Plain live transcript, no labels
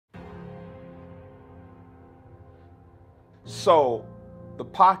So the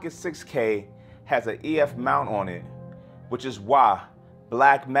Pocket 6K has an EF mount on it, which is why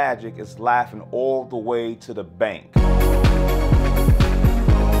Blackmagic is laughing all the way to the bank.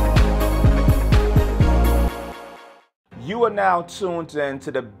 You are now tuned in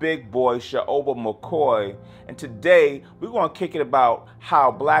to the big boy Shaoba McCoy, and today we're going to kick it about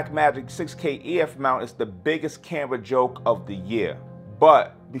how Blackmagic 6K EF mount is the biggest camera joke of the year.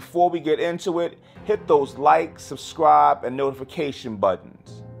 But before we get into it, hit those like, subscribe, and notification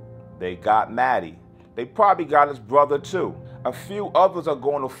buttons. They got Matti. They probably got his brother too. A few others are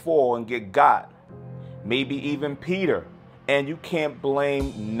going to fall and get got. Maybe even Peter. And you can't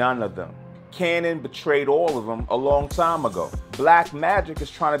blame none of them. Canon betrayed all of them a long time ago. Blackmagic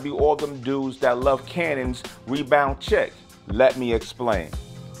is trying to be all them dudes that love Canon's rebound chick. Let me explain.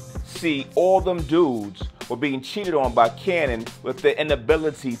 See, all them dudes were being cheated on by Canon with their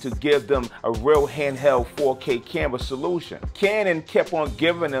inability to give them a real handheld 4K camera solution. Canon kept on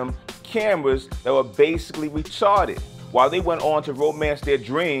giving them cameras that were basically retarded, while they went on to romance their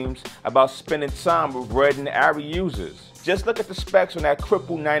dreams about spending time with Red and Arri users. Just look at the specs on that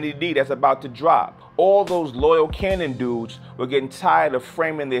crippled 90D that's about to drop. All those loyal Canon dudes were getting tired of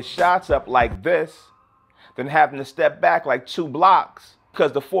framing their shots up like this, then having to step back like 2 blocks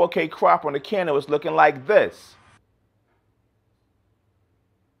because the 4K crop on the Canon was looking like this.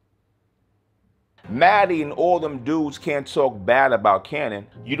 Matti and all them dudes can't talk bad about Canon.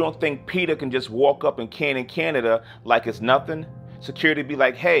 You don't think Peter can just walk up in Canon Canada like it's nothing? Security be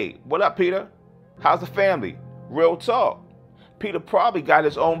like, hey, what up, Peter? How's the family? Real talk. Peter probably got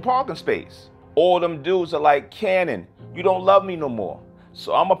his own parking space. All them dudes are like, Canon, you don't love me no more.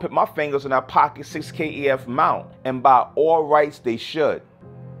 So I'm gonna put my fingers on that Pocket 6K EF mount, and by all rights they should.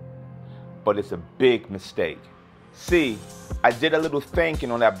 But it's a big mistake. See, I did a little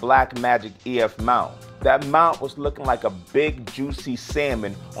thinking on that Blackmagic EF mount. That mount was looking like a big juicy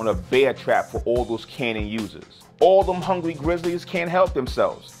salmon on a bear trap for all those Canon users. All them hungry grizzlies can't help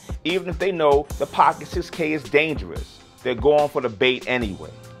themselves. Even if they know the Pocket 6K is dangerous, they're going for the bait anyway.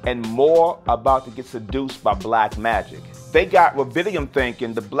 And more about to get seduced by Blackmagic. They got Ravidium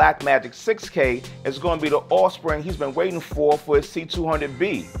thinking the Blackmagic 6K is going to be the offspring he's been waiting for his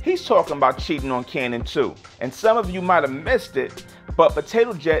C200B. He's talking about cheating on Canon too. And some of you might have missed it, but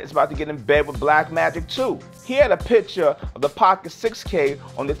Potato Jet is about to get in bed with Blackmagic too. He had a picture of the Pocket 6K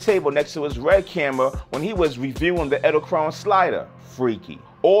on the table next to his Red camera when he was reviewing the Edelkrone slider. Freaky.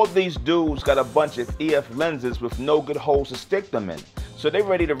 All these dudes got a bunch of EF lenses with no good holes to stick them in. So they're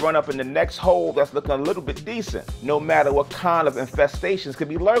ready to run up in the next hole that's looking a little bit decent, no matter what kind of infestations could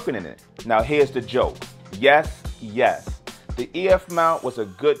be lurking in it. Now here's the joke. Yes, the EF mount was a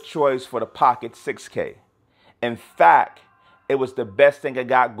good choice for the Pocket 6K. In fact, it was the best thing I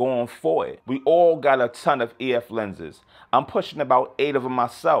got going for it. We all got a ton of EF lenses. I'm pushing about 8 of them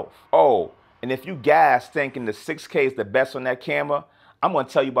myself. Oh, and if you guys thinking the 6K is the best on that camera, I'm going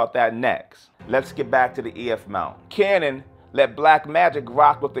to tell you about that next. Let's get back to the EF mount. Canon let Blackmagic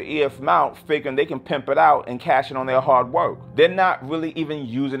rock with the EF mount, figuring they can pimp it out and cash in on their hard work. They're not really even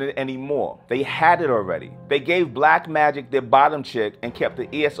using it anymore. They had it already. They gave Blackmagic their bottom chick and kept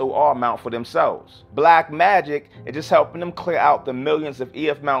the EOS-R mount for themselves. Blackmagic is just helping them clear out the millions of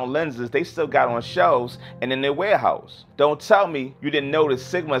EF mount lenses they still got on shelves and in their warehouse. Don't tell me you didn't notice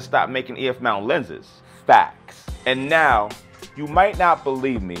Sigma stopped making EF mount lenses. Facts. And now, you might not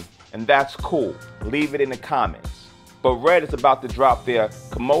believe me, and that's cool. Leave it in the comments. But Red is about to drop their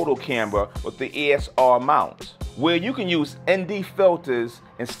Komodo camera with the EOS-R mount, where you can use ND filters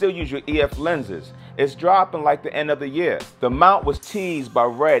and still use your EF lenses. It's dropping like the end of the year. The mount was teased by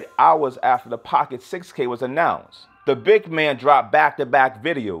Red hours after the Pocket 6K was announced. The big man dropped back-to-back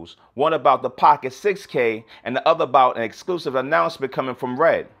videos, one about the Pocket 6K and the other about an exclusive announcement coming from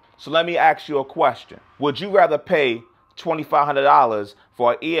Red. So let me ask you a question. Would you rather pay $2,500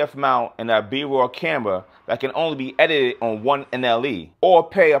 for an EF mount and a B-roll camera that can only be edited on one NLE, or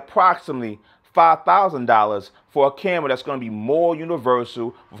pay approximately $5,000 for a camera that's going to be more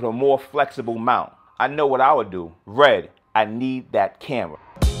universal with a more flexible mount? I know what I would do. Red, I need that camera.